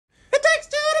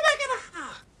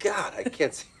God, I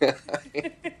can't see.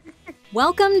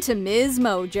 Welcome to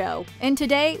MsMojo, and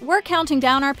today we're counting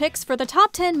down our picks for the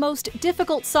top 10 most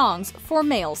difficult songs for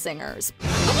male singers.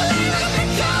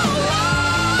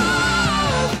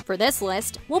 For this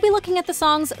list, we'll be looking at the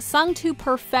songs sung to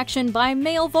perfection by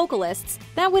male vocalists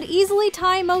that would easily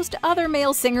tie most other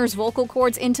male singers' vocal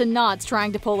cords into knots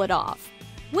trying to pull it off.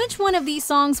 Which one of these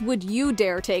songs would you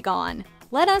dare take on?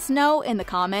 Let us know in the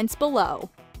comments below.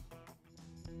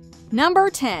 Number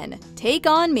 10. Take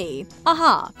On Me,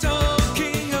 a-ha.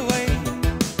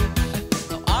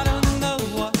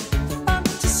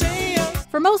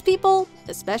 For most people,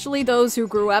 especially those who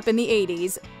grew up in the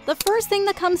 80s, the first thing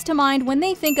that comes to mind when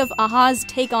they think of a-ha's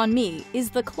Take On Me is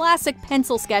the classic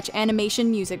pencil sketch animation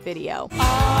music video.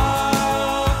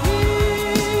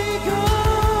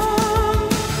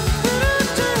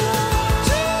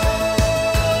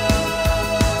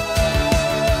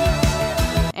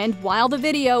 And while the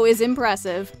video is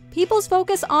impressive, people's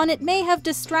focus on it may have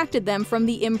distracted them from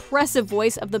the impressive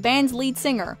voice of the band's lead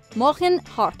singer, Mochen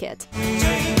Harket.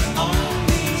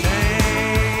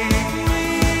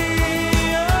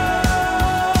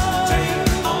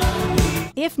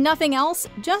 If nothing else,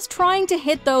 just trying to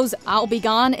hit those "I'll be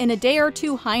gone in a day or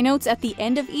two" high notes at the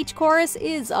end of each chorus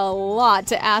is a lot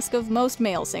to ask of most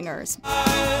male singers.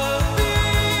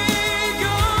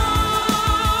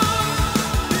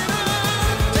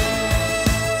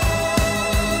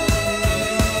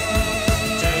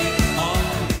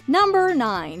 Number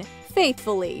 9.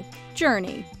 Faithfully,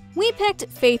 Journey. We picked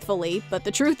Faithfully, but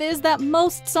the truth is that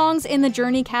most songs in the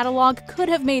Journey catalog could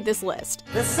have made this list.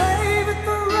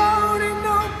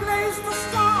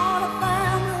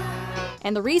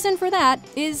 And the reason for that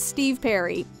is Steve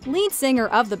Perry, lead singer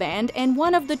of the band and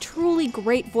one of the truly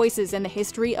great voices in the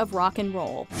history of rock and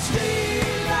roll.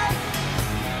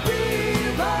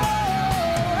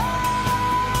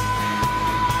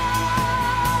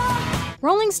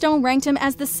 Rolling Stone ranked him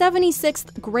as the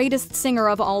 76th greatest singer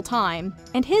of all time,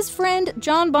 and his friend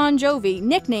John Bon Jovi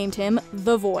nicknamed him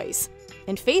The Voice.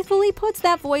 And Faithfully puts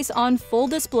that voice on full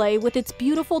display with its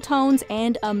beautiful tones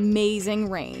and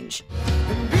amazing range.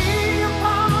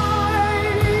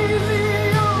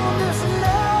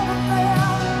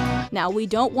 Now, we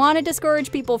don't want to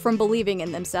discourage people from believing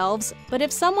in themselves, but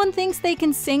if someone thinks they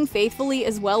can sing Faithfully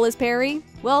as well as Perry,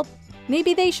 well,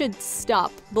 maybe they should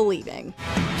stop believing.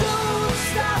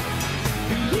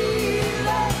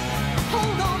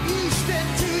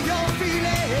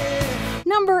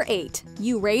 Number 8.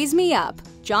 You Raise Me Up,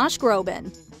 Josh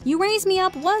Groban. You Raise Me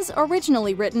Up was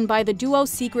originally written by the duo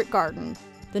Secret Garden.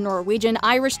 The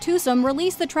Norwegian-Irish twosome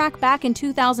released the track back in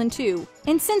 2002,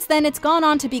 and since then it's gone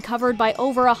on to be covered by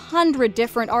over 100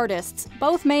 different artists,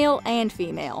 both male and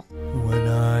female. When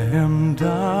I am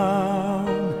down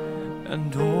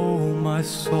and oh my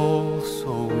soul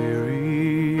so weary.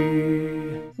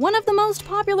 One of the most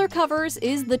popular covers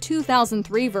is the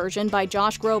 2003 version by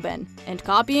Josh Groban, and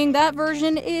copying that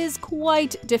version is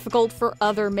quite difficult for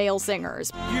other male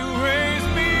singers. You raise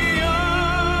me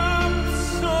up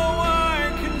so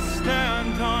I can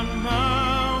stand on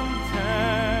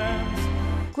mountains.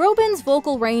 Groban's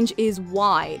vocal range is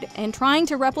wide, and trying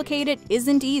to replicate it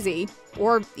isn't easy,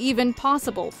 or even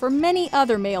possible for many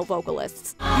other male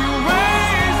vocalists. You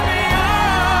raise me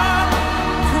up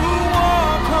to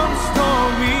walk on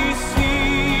stormy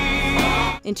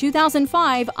seas. In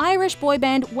 2005, Irish boy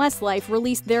band Westlife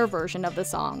released their version of the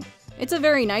song. It's a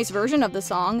very nice version of the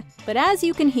song, but as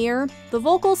you can hear, the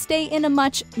vocals stay in a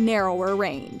much narrower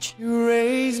range. You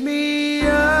raise me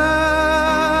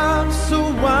up so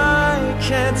I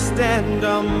can't stand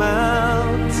on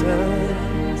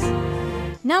mountains.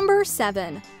 Number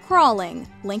 7. Crawling,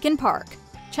 Linkin Park.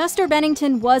 Chester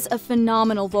Bennington was a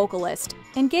phenomenal vocalist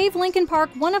and gave Linkin Park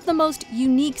one of the most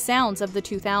unique sounds of the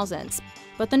 2000s.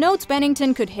 But the notes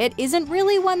Bennington could hit isn't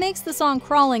really what makes the song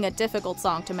Crawling a difficult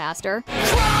song to master.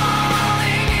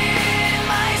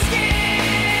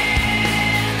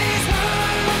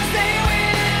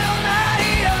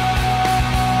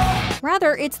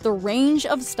 Rather, it's the range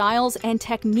of styles and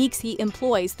techniques he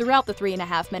employs throughout the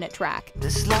 3.5-minute track.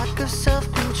 This lack of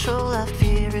self-control I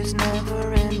fear is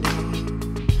never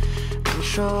ending,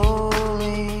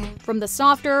 controlling. From the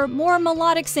softer, more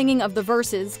melodic singing of the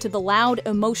verses to the loud,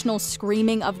 emotional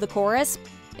screaming of the chorus,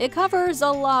 it covers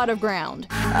a lot of ground.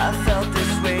 I felt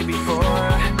this way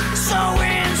before, so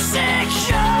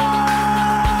insecure.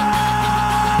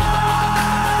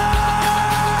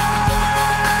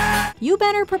 You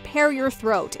better prepare your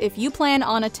throat if you plan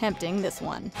on attempting this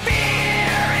one. Fear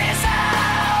is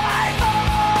how I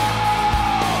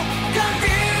fall,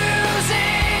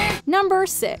 confusing. Number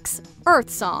 6. Earth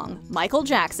Song, Michael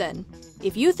Jackson.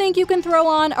 If you think you can throw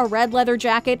on a red leather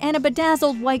jacket and a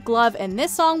bedazzled white glove and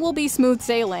this song will be smooth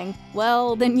sailing,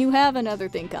 well, then you have another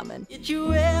thing coming. Did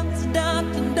you ever stop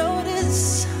to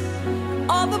notice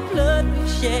all the blood we've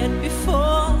shed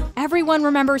before? Everyone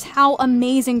remembers how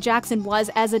amazing Jackson was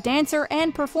as a dancer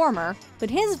and performer, but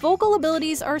his vocal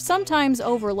abilities are sometimes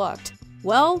overlooked.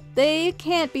 Well, they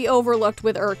can't be overlooked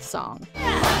with Earth Song.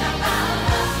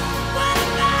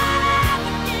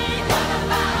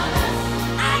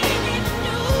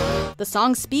 The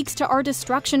song speaks to our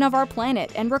destruction of our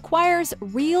planet and requires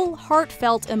real,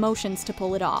 heartfelt emotions to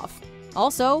pull it off.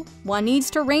 Also, one needs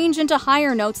to range into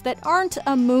higher notes that aren't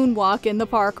a moonwalk in the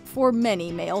park for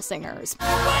many male singers.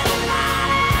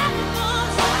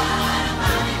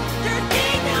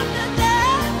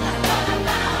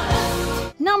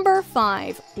 Number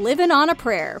 5. Livin' on a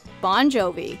Prayer, Bon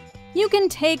Jovi. You can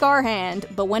take our hand,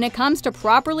 but when it comes to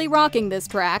properly rocking this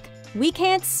track, we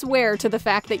can't swear to the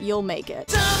fact that you'll make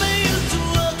it.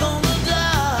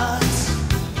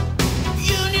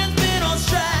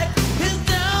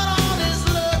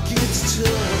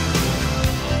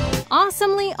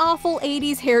 Awesomely awful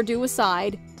 80s hairdo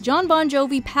aside, Jon Bon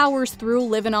Jovi powers through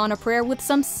Livin' on a Prayer with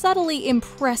some subtly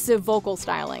impressive vocal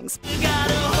stylings.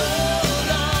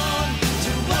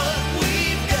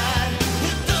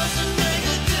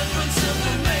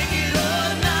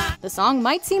 The song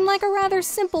might seem like a rather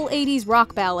simple 80s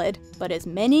rock ballad, but as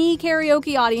many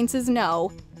karaoke audiences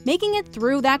know, making it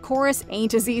through that chorus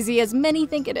ain't as easy as many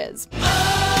think it is.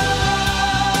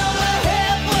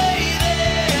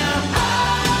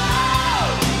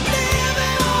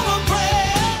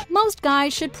 Most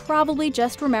guys should probably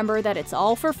just remember that it's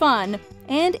all for fun,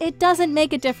 and it doesn't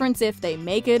make a difference if they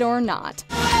make it or not.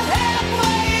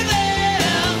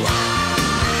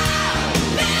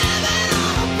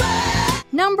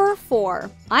 Number 4.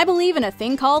 I Believe in a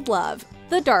Thing Called Love,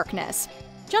 The Darkness.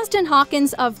 Justin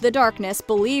Hawkins of The Darkness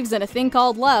believes in a thing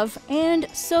called love, and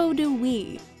so do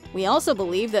we. We also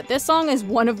believe that this song is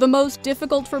one of the most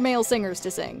difficult for male singers to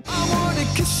sing. I wanna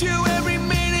kiss you every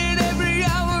minute, every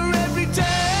hour, every day.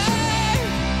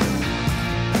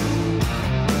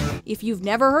 If you've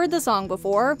never heard the song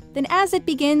before, then as it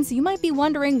begins, you might be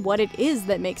wondering what it is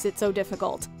that makes it so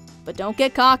difficult. But don't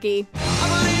get cocky. I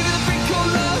believe in a thing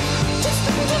called love. Just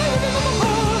a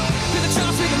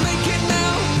chance we can make it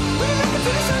now. We can make it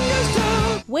till the sun goes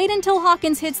down. Wait until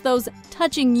Hawkins hits those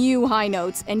touching you high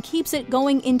notes and keeps it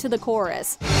going into the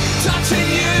chorus. Touching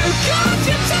you, can't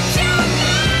you touch you?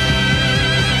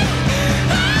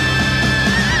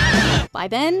 By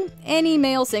then, any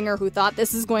male singer who thought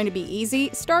this is going to be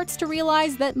easy starts to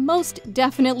realize that most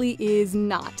definitely is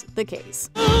not the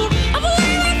case. I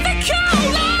believe in the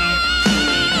cold love.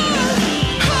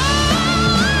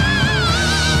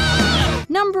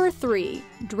 Number 3.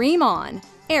 Dream On,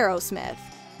 Aerosmith.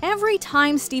 Every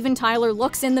time Steven Tyler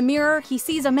looks in the mirror, he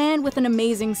sees a man with an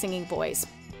amazing singing voice.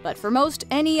 But for most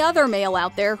any other male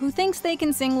out there who thinks they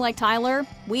can sing like Tyler,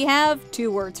 we have 2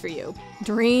 words for you.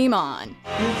 Dream on.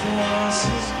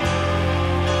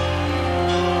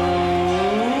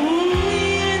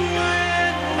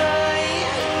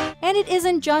 And it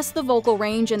isn't just the vocal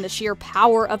range and the sheer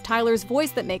power of Tyler's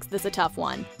voice that makes this a tough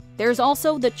one. There's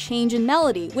also the change in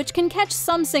melody, which can catch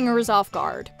some singers off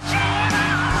guard.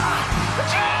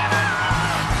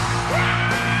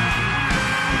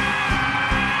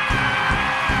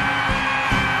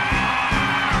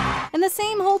 And the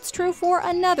same holds true for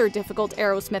another difficult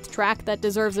Aerosmith track that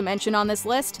deserves a mention on this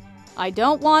list, I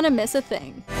Don't Wanna Miss a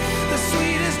Thing. The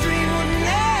sweetest dream would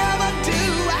never do.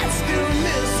 I still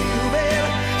miss you, baby,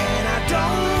 and I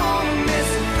don't wanna miss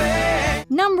a thing.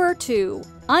 Number 2.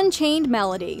 Unchained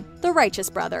Melody, The Righteous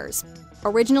Brothers.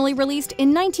 Originally released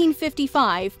in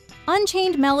 1955,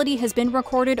 Unchained Melody has been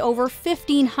recorded over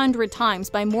 1,500 times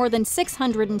by more than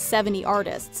 670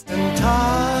 artists. And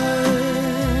time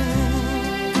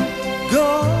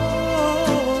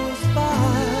goes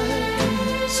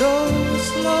by so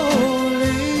slowly.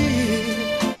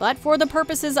 But for the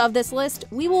purposes of this list,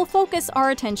 we will focus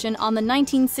our attention on the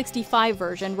 1965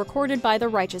 version recorded by the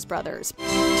Righteous Brothers.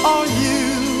 Are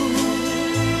you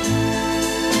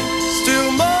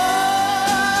still mine?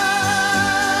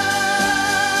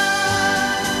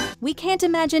 We can't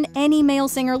imagine any male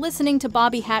singer listening to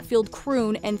Bobby Hatfield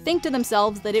croon and think to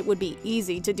themselves that it would be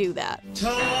easy to do that.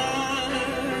 Time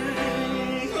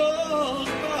goes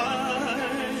by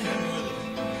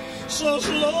so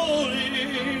slowly.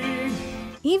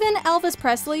 Even Elvis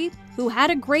Presley, who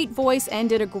had a great voice and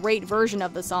did a great version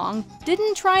of the song,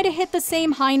 didn't try to hit the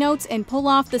same high notes and pull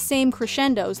off the same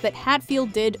crescendos that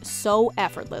Hatfield did so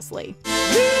effortlessly.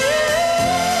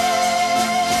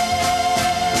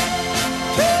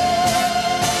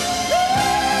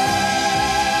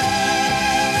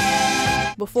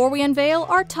 before we unveil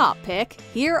our top pick,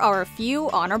 here are a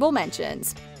few honorable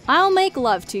mentions. I'll Make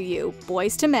Love to You,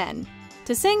 Boys to Men.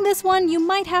 To sing this one, you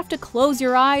might have to close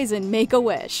your eyes and make a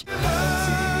wish.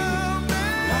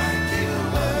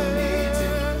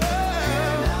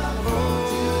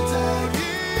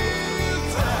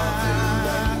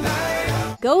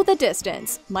 Go the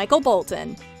Distance, Michael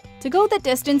Bolton. To go the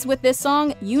distance with this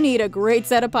song, you need a great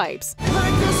set of pipes.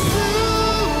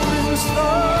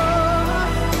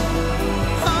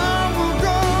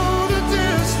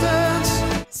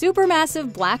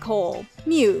 Supermassive Black Hole,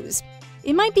 Muse.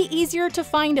 It might be easier to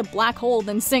find a black hole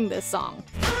than sing this song.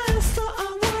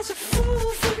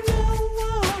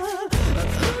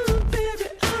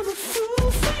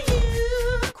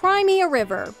 Cry Me a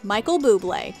River, Michael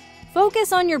Bublé.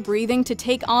 Focus on your breathing to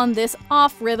take on this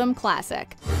off-rhythm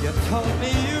classic. You told me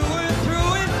you were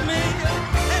through with me,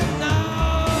 and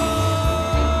now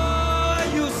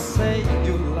you say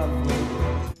you love me.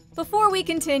 Before we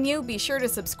continue, be sure to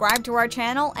subscribe to our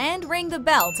channel and ring the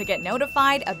bell to get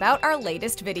notified about our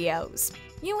latest videos.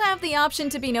 You have the option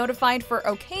to be notified for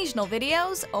occasional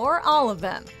videos or all of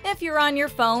them. If you're on your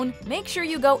phone, make sure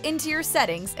you go into your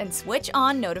settings and switch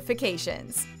on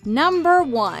notifications. Number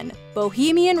 1.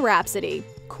 Bohemian Rhapsody,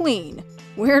 Queen.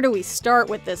 Where do we start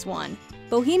with this one?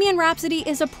 Bohemian Rhapsody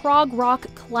is a prog rock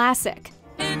classic.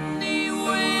 Any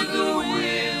way the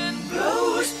wind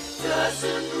blows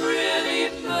doesn't really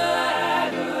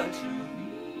matter to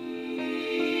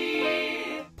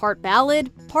me. Part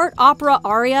ballad, part opera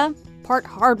aria, part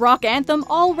hard rock anthem,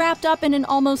 all wrapped up in an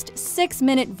almost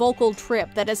 6-minute vocal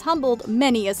trip that has humbled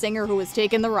many a singer who has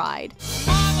taken the ride.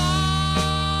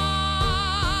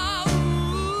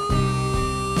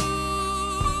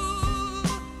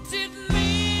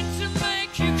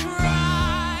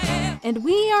 And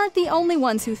we aren't the only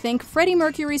ones who think Freddie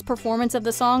Mercury's performance of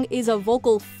the song is a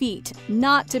vocal feat,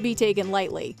 not to be taken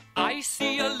lightly. I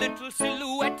see a little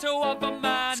silhouette of a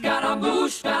man.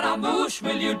 Scaramouche,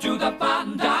 will you do the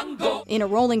fandango? In a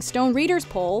Rolling Stone Readers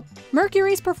poll,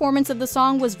 Mercury's performance of the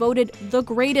song was voted the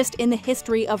greatest in the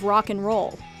history of rock and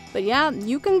roll. But yeah,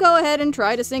 you can go ahead and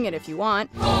try to sing it if you want.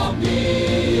 For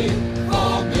me,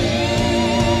 for me.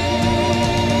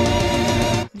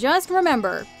 Just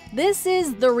remember, this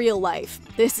is the real life.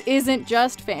 This isn't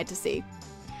just fantasy.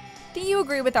 Do you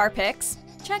agree with our picks?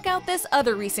 Check out this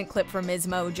other recent clip from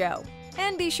MsMojo.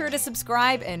 And be sure to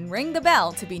subscribe and ring the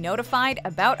bell to be notified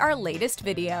about our latest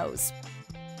videos.